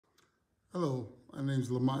Hello, my name is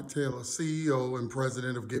Lamont Taylor, CEO and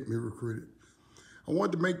President of GetMeRecruited. I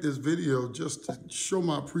wanted to make this video just to show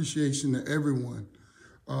my appreciation to everyone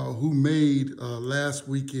who made last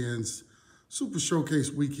weekend's Super Showcase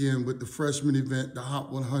weekend with the freshman event, the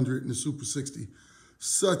Hot 100 and the Super 60,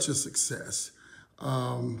 such a success.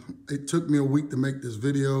 It took me a week to make this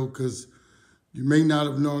video because you may not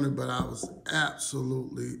have known it, but I was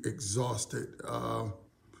absolutely exhausted.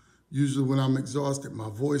 Usually when I'm exhausted, my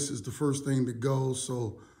voice is the first thing to go.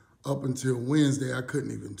 So up until Wednesday, I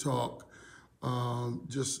couldn't even talk.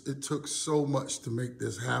 It took so much to make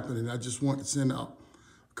this happen. And I just want to send out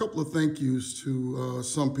a couple of thank yous to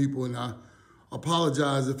some people. And I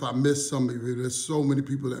apologize if I missed some of you. There's so many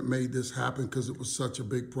people that made this happen because it was such a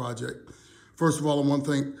big project. First of all, I want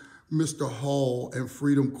to thank Mr. Hall and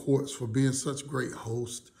Freedom Courts for being such great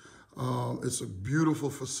hosts. It's a beautiful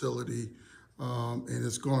facility. And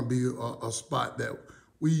it's going to be a spot that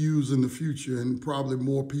we use in the future and probably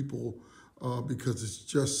more people because it's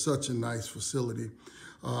just such a nice facility.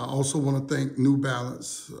 I also want to thank New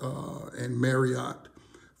Balance and Marriott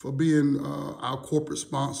for being our corporate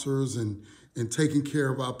sponsors and taking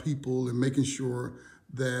care of our people and making sure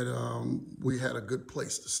that we had a good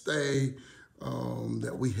place to stay,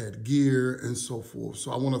 that we had gear and so forth.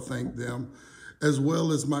 So I want to thank them, as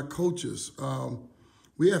well as my coaches.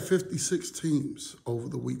 We had 56 teams over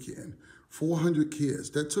the weekend, 400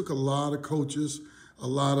 kids. That took a lot of coaches, a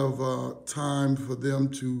lot of time for them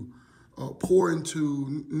to pour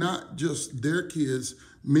into not just their kids.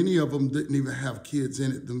 Many of them didn't even have kids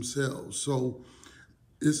in it themselves. So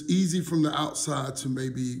it's easy from the outside to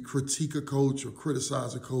maybe critique a coach or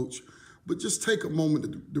criticize a coach, but just take a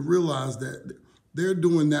moment to realize that they're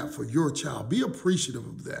doing that for your child. Be appreciative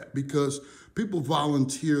of that because people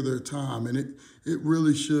volunteer their time, and it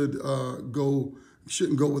really shouldn't go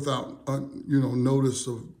without notice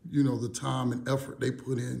of the time and effort they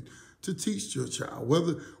put in to teach your child.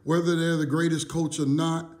 Whether they're the greatest coach or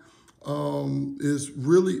not is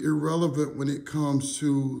really irrelevant when it comes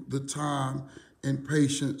to the time and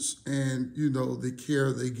patience and the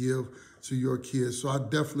care they give to your kids. So I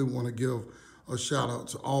definitely want to give a shout out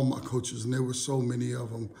to all my coaches, and there were so many of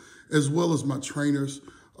them, as well as my trainers.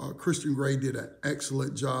 Christian Gray did an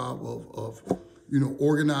excellent job of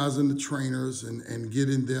organizing the trainers and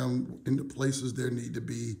getting them into places they need to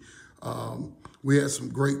be. We had some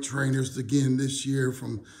great trainers again this year,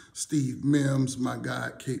 from Steve Mims, my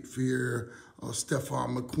guy, Kate Fear,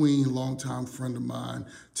 Stefan McQueen, longtime friend of mine,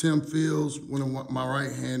 Tim Fields, one of my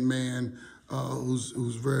right-hand man,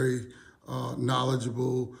 who's very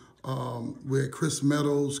knowledgeable. We had Chris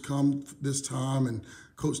Meadows come this time and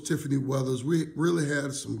Coach Tiffany Weathers. We really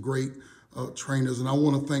had some great trainers, and I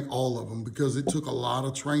want to thank all of them because it took a lot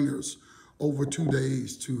of trainers over 2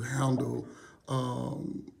 days to handle,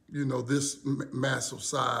 this massive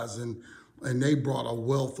size, and they brought a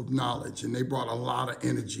wealth of knowledge, and they brought a lot of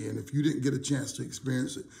energy. And if you didn't get a chance to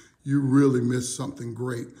experience it, you really missed something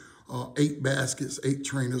great. 8 baskets, 8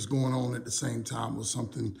 trainers going on at the same time was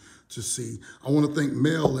something to see. I want to thank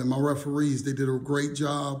Mel and my referees. They did a great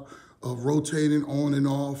job of rotating on and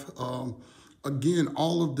off. Again,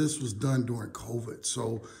 all of this was done during COVID.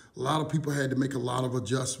 So a lot of people had to make a lot of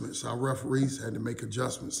adjustments. Our referees had to make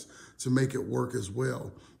adjustments to make it work as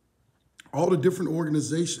well. All the different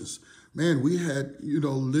organizations, man, we had,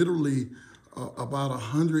 literally about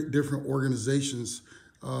 100 different organizations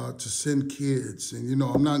to send kids. And,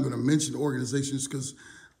 I'm not going to mention organizations because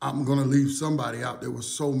I'm going to leave somebody out. There were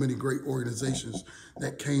so many great organizations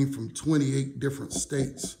that came from 28 different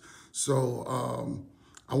states. So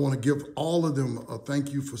I want to give all of them a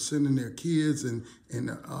thank you for sending their kids and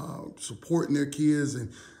supporting their kids and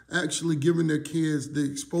actually giving their kids the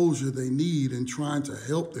exposure they need and trying to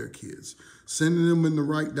help their kids, sending them in the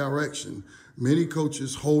right direction. Many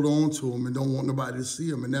coaches hold on to them and don't want nobody to see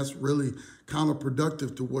them, and that's really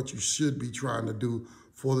counterproductive to what you should be trying to do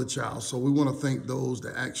for the child. So we want to thank those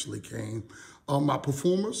that actually came. My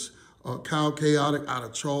performers, Kyle Chaotic out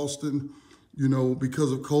of Charleston,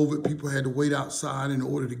 because of COVID, people had to wait outside in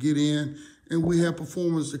order to get in, and we had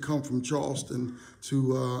performers that come from Charleston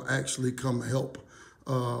to actually come help,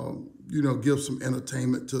 give some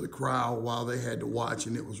entertainment to the crowd while they had to watch,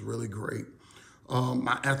 and it was really great.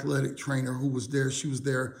 My athletic trainer who was there, she was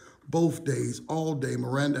there both days, all day,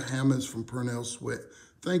 Miranda Hammonds from Purnell Sweat.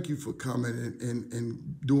 Thank you for coming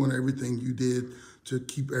and doing everything you did to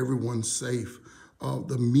keep everyone safe.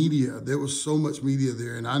 The media, there was so much media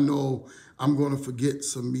there, and I know I'm going to forget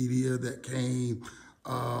some media that came,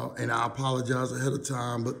 and I apologize ahead of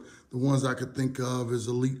time, but the ones I could think of is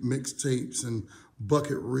Elite Mixtapes and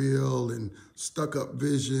Bucket Reel and Stuck Up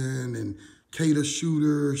Vision and Kata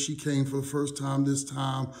Shooter, she came for the first time this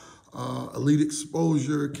time. Elite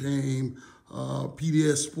Exposure came.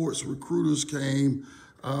 PDS Sports Recruiters came.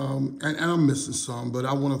 And I'm missing some, but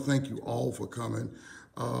I want to thank you all for coming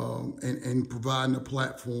and providing a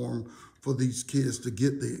platform for these kids to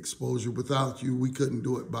get the exposure. Without you, we couldn't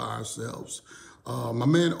do it by ourselves. My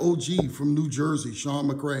man OG from New Jersey, Sean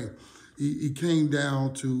McRae, he came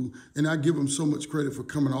down to, and I give him so much credit for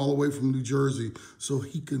coming all the way from New Jersey so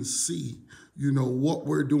he can see, you know, what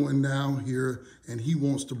we're doing now here, and he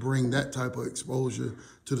wants to bring that type of exposure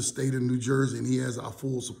to the state of New Jersey, and he has our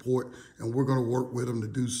full support, and we're going to work with him to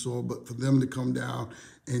do so. But for them to come down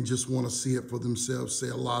and just want to see it for themselves, say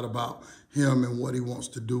a lot about him and what he wants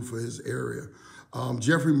to do for his area.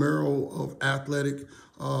 Jeffrey Merrill of Athletic,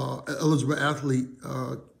 eligible athlete,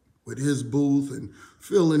 with his booth and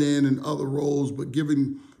filling in other roles, but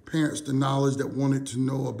giving parents the knowledge that wanted to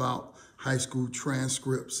know about high school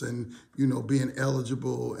transcripts and, you know, being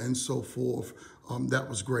eligible and so forth. That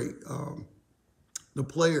was great. The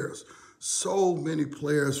players, so many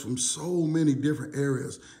players from so many different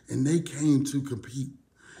areas, and they came to compete.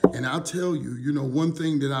 And I'll tell you, you know, one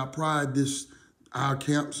thing that I pride our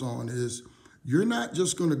camps on is you're not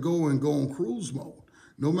just going to go on cruise mode.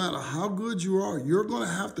 No matter how good you are, you're going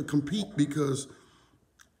to have to compete, because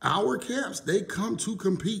our camps, they come to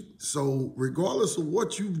compete. So regardless of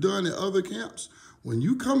what you've done at other camps, when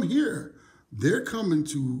you come here, they're coming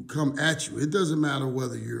to come at you. It doesn't matter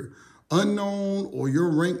whether you're unknown or you're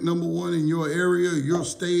ranked #1 in your area, your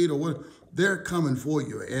state, or what, they're coming for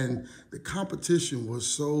you. And the competition was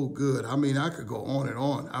so good. I mean, I could go on and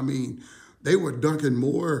on. I mean, they were dunking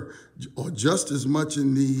more or just as much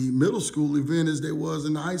in the middle school event as they was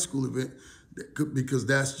in the high school event, because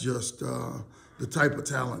that's just the type of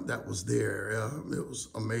talent that was there. It was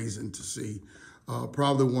amazing to see.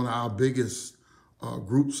 Probably one of our biggest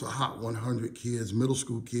groups of Hot 100 kids, middle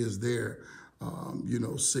school kids there. You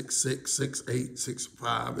know, 6'6", 6'8",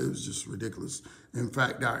 6'5". It was just ridiculous. In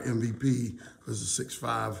fact, our MVP was a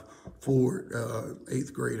 6'5" forward,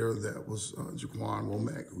 8th grader that was Jaquan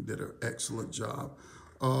Womack, who did an excellent job.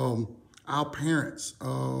 Our parents,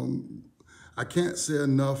 I can't say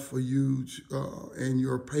enough for you and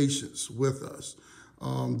your patience with us.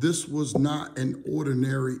 This was not an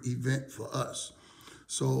ordinary event for us.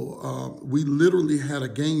 So we literally had a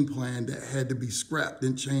game plan that had to be scrapped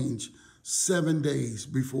and changed 7 days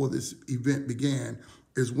before this event began,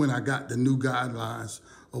 is when I got the new guidelines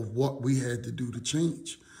of what we had to do to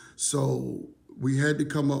change. So we had to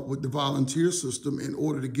come up with the volunteer system in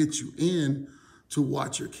order to get you in to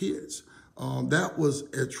watch your kids. That was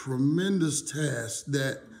a tremendous task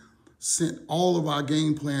that sent all of our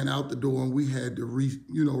game plan out the door, and we had to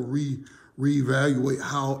reevaluate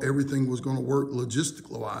how everything was going to work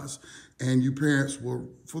logistical-wise. And you parents were,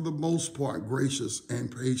 for the most part, gracious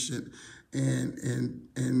and patient,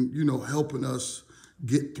 and you know, helping us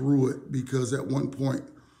get through it, because at one point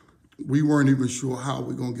we weren't even sure how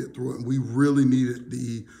we're going to get through it, and we really needed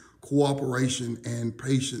the cooperation and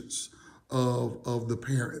patience of the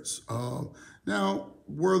parents. Now,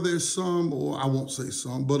 were there some, or I won't say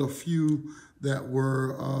some, but a few that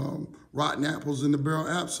were rotten apples in the barrel?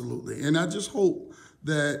 Absolutely. And I just hope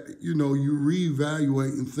that, you know, you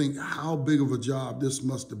reevaluate and think how big of a job this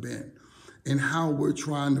must have been, and how we're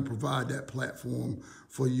trying to provide that platform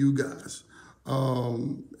for you guys.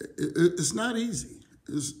 It's not easy.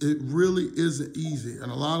 It really isn't easy.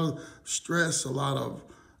 And a lot of stress, a lot of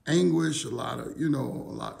anguish, a lot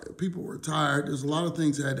of people were tired. There's a lot of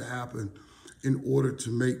things that had to happen in order to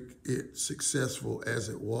make it successful as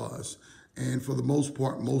it was. And for the most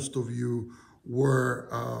part, most of you were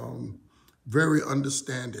very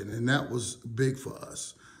understanding, and that was big for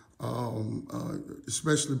us,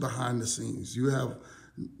 especially behind the scenes. You have,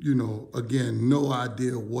 you know, again, no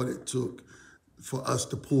idea what it took for us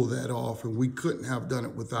to pull that off, and we couldn't have done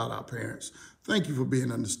it without our parents. Thank you for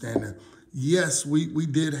being understanding. Yes, we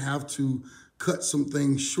did have to cut some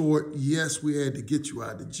things short. Yes, we had to get you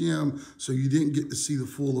out of the gym so you didn't get to see the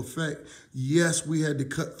full effect. Yes, we had to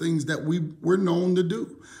cut things that we're known to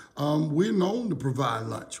do. We're known to provide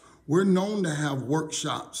lunch. We're known to have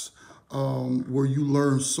workshops where you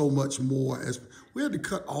learn so much more. We had to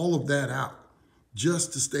cut all of that out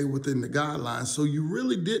just to stay within the guidelines. So you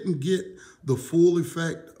really didn't get the full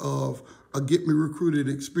effect of a Get Me Recruited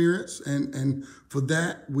experience. And for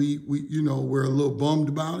that, we're a little bummed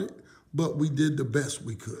about it, but we did the best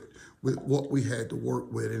we could with what we had to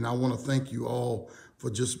work with. And I want to thank you all for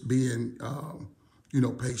just being,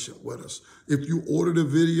 patient with us. If you ordered a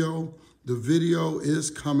video, the video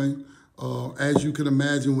is coming. As you can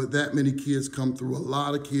imagine, with that many kids come through, a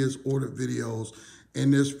lot of kids ordered videos,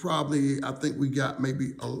 And there's probably, I think we got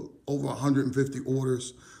maybe over 150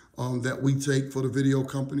 orders that we take for the video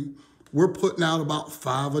company. We're putting out about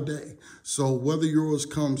 5 a day. So whether yours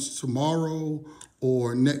comes tomorrow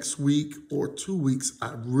or next week or 2 weeks,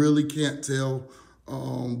 I really can't tell.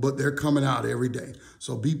 But they're coming out every day.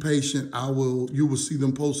 So be patient. You will see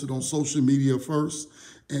them posted on social media first.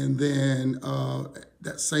 And then at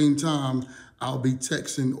that same time, I'll be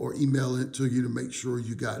texting or emailing it to you to make sure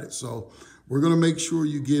you got it. So we're going to make sure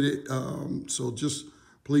you get it. So just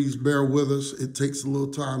please bear with us. It takes a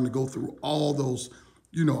little time to go through all those,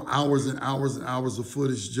 hours and hours and hours of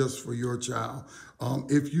footage just for your child.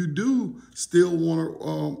 If you do still want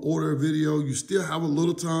to order a video, you still have a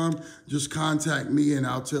little time, just contact me and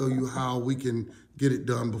I'll tell you how we can get it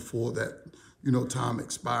done before that, time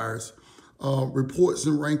expires. Reports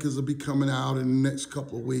and rankings will be coming out in the next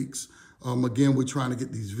couple of weeks. Again, we're trying to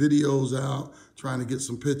get these videos out, trying to get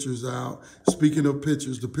some pictures out. Speaking of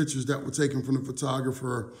pictures, the pictures that were taken from the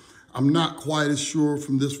photographer, I'm not quite as sure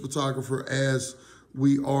from this photographer as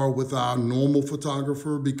we are with our normal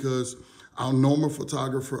photographer, because our normal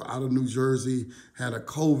photographer out of New Jersey had a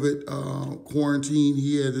COVID quarantine.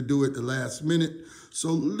 He had to do it the last minute.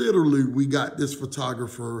 So literally we got this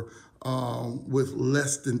photographer with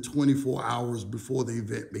less than 24 hours before the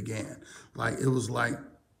event began. It was like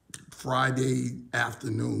Friday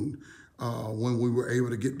afternoon when we were able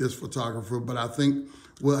to get this photographer. But I think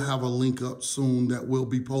we'll have a link up soon that we'll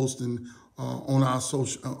be posting on our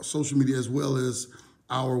social media, as well as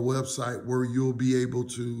our website, where you'll be able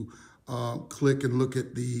to click and look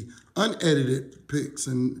at the unedited pics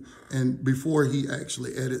and before he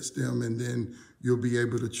actually edits them, and then you'll be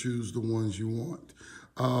able to choose the ones you want.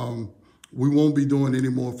 We won't be doing any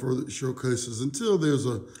more further showcases until there's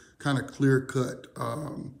a kind of clear-cut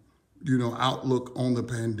outlook on the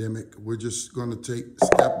pandemic. We're just going to take a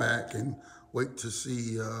step back and wait to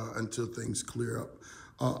see until things clear up.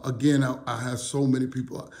 Again, I have so many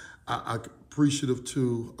people I'm appreciative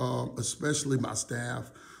to, especially my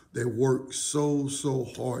staff. They worked so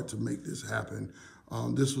hard to make this happen.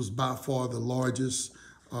 This was by far the largest,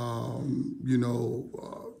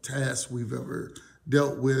 task we've ever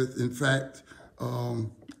dealt with. In fact,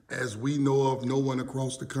 as we know of, no one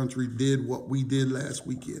across the country did what we did last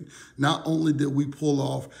weekend. Not only did we pull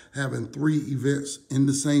off having 3 events in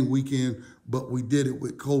the same weekend, but we did it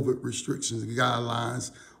with COVID restrictions and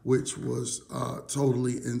guidelines, which was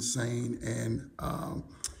totally insane and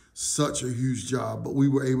such a huge job. But we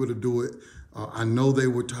were able to do it. I know they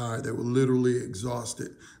were tired. They were literally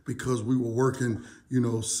exhausted because we were working,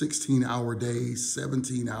 16-hour days,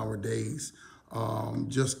 17-hour days,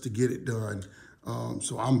 just to get it done.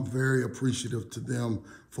 So I'm very appreciative to them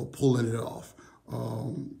for pulling it off.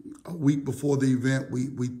 A week before the event, we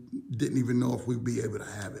didn't even know if we'd be able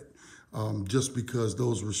to have it, just because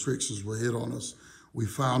those restrictions were hit on us. We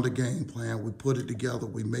found a game plan, we put it together,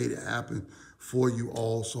 we made it happen for you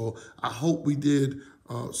all. So I hope we did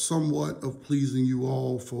somewhat of pleasing you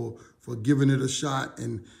all for giving it a shot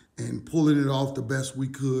and pulling it off the best we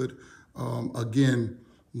could. Again,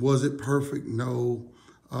 was it perfect? No.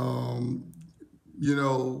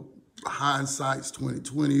 Hindsight's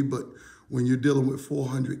 20/20, but when you're dealing with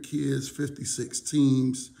 400 kids, 56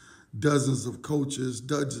 teams, dozens of coaches,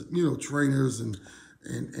 dozens, trainers, and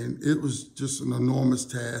it was just an enormous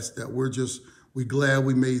task that we're glad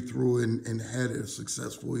we made through and had a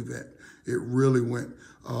successful event. It really went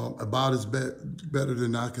about as better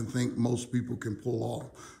than I can think most people can pull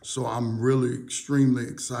off. So I'm really extremely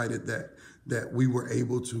excited that we were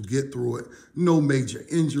able to get through it. No major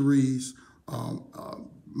injuries,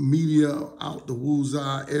 media out the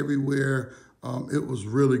woozah everywhere. It was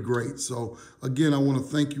really great. So again, I want to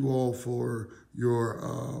thank you all for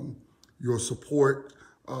your support.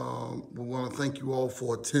 We want to thank you all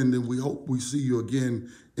for attending. We hope we see you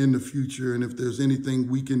again in the future. And if there's anything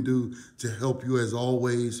we can do to help you, as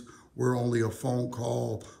always, we're only a phone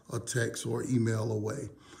call, a text, or email away.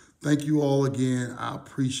 Thank you all again. I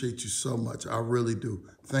appreciate you so much. I really do.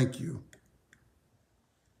 Thank you.